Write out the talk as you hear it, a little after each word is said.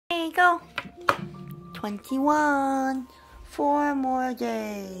you go. 21. 4 more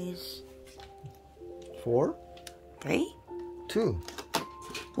days. 4? 3? 2.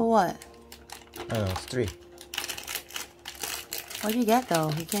 For what? It's 3. What'd you get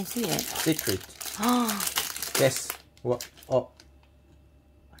though? You can't see it. Secret. Oh, Guess what? Oh,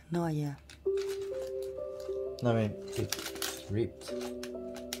 no idea. I mean, it's ripped.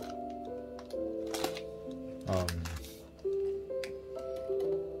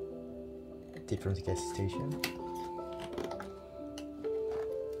 Different gas station.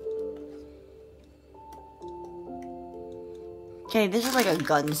 Okay, this is like a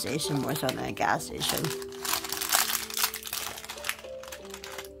gun station more so than a gas station.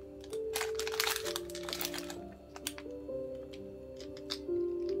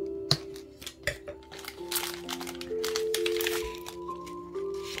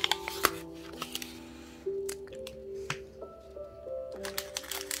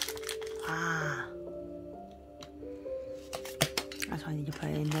 That's why I need to put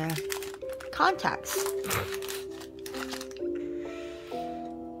it in there. Contacts.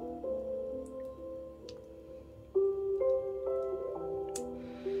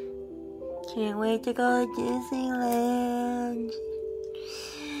 Can't wait to go to Disneyland.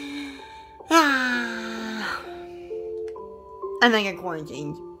 Ah. And then get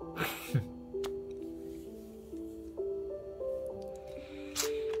quarantined.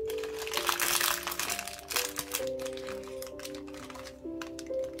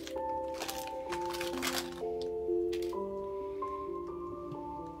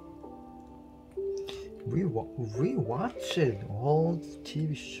 We watched all the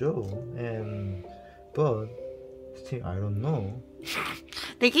TV show, but still I don't know.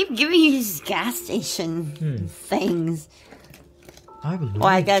 They keep giving you these gas station things. I have no Well,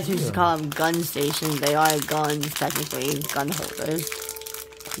 I guess you idea. should call them gun stations. They are guns, technically. Gun holders.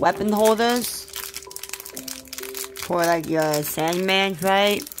 Weapon holders. For like your Sandman,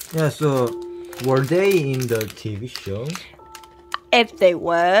 right? Yeah, so were they in the TV show? If they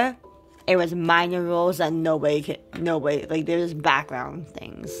were, it was minor roles that nobody, like there's background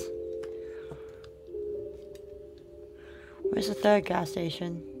things. Where's the third gas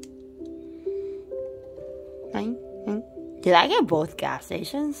station? 9? Did I get both gas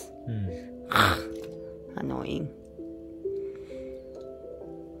stations? Annoying.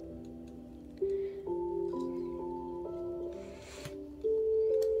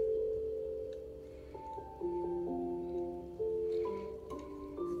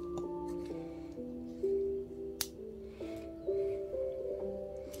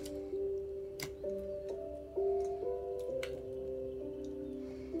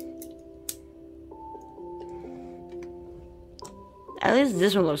 At least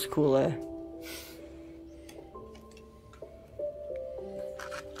this one looks cooler.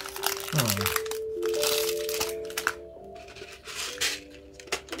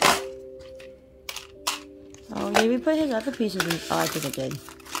 Oh, maybe put his other pieces in. Oh, I think I did.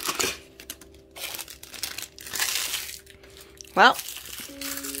 Well,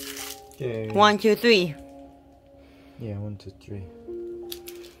 Okay. 1, 2, 3. Yeah, 1, 2, 3.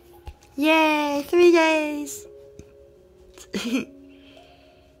 Yay! 3 days.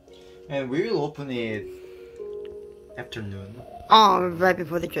 And we will open it afternoon. Oh, right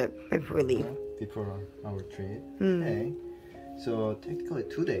before the trip, right before we leave. Before our trip. Okay. So technically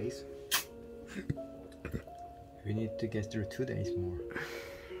 2 days. We need to get through 2 days more.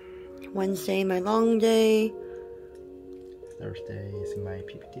 Wednesday, my long day. Thursday is my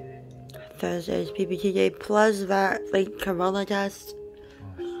PPT day. Thursday is PPT day plus that late corona test.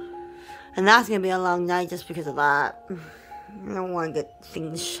 And that's gonna be a long night just because of that. I don't want to get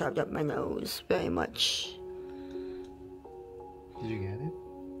things shoved up my nose very much. Did you get it?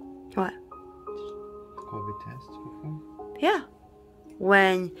 What? COVID test before? Yeah.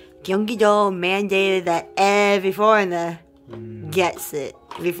 When Gyeonggi-do mandated that every foreigner gets it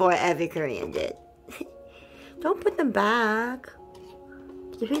before every Korean did. Don't put them back.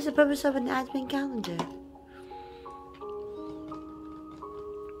 It defeats the purpose of an advent calendar.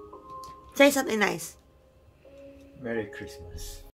 Say something nice. Merry Christmas.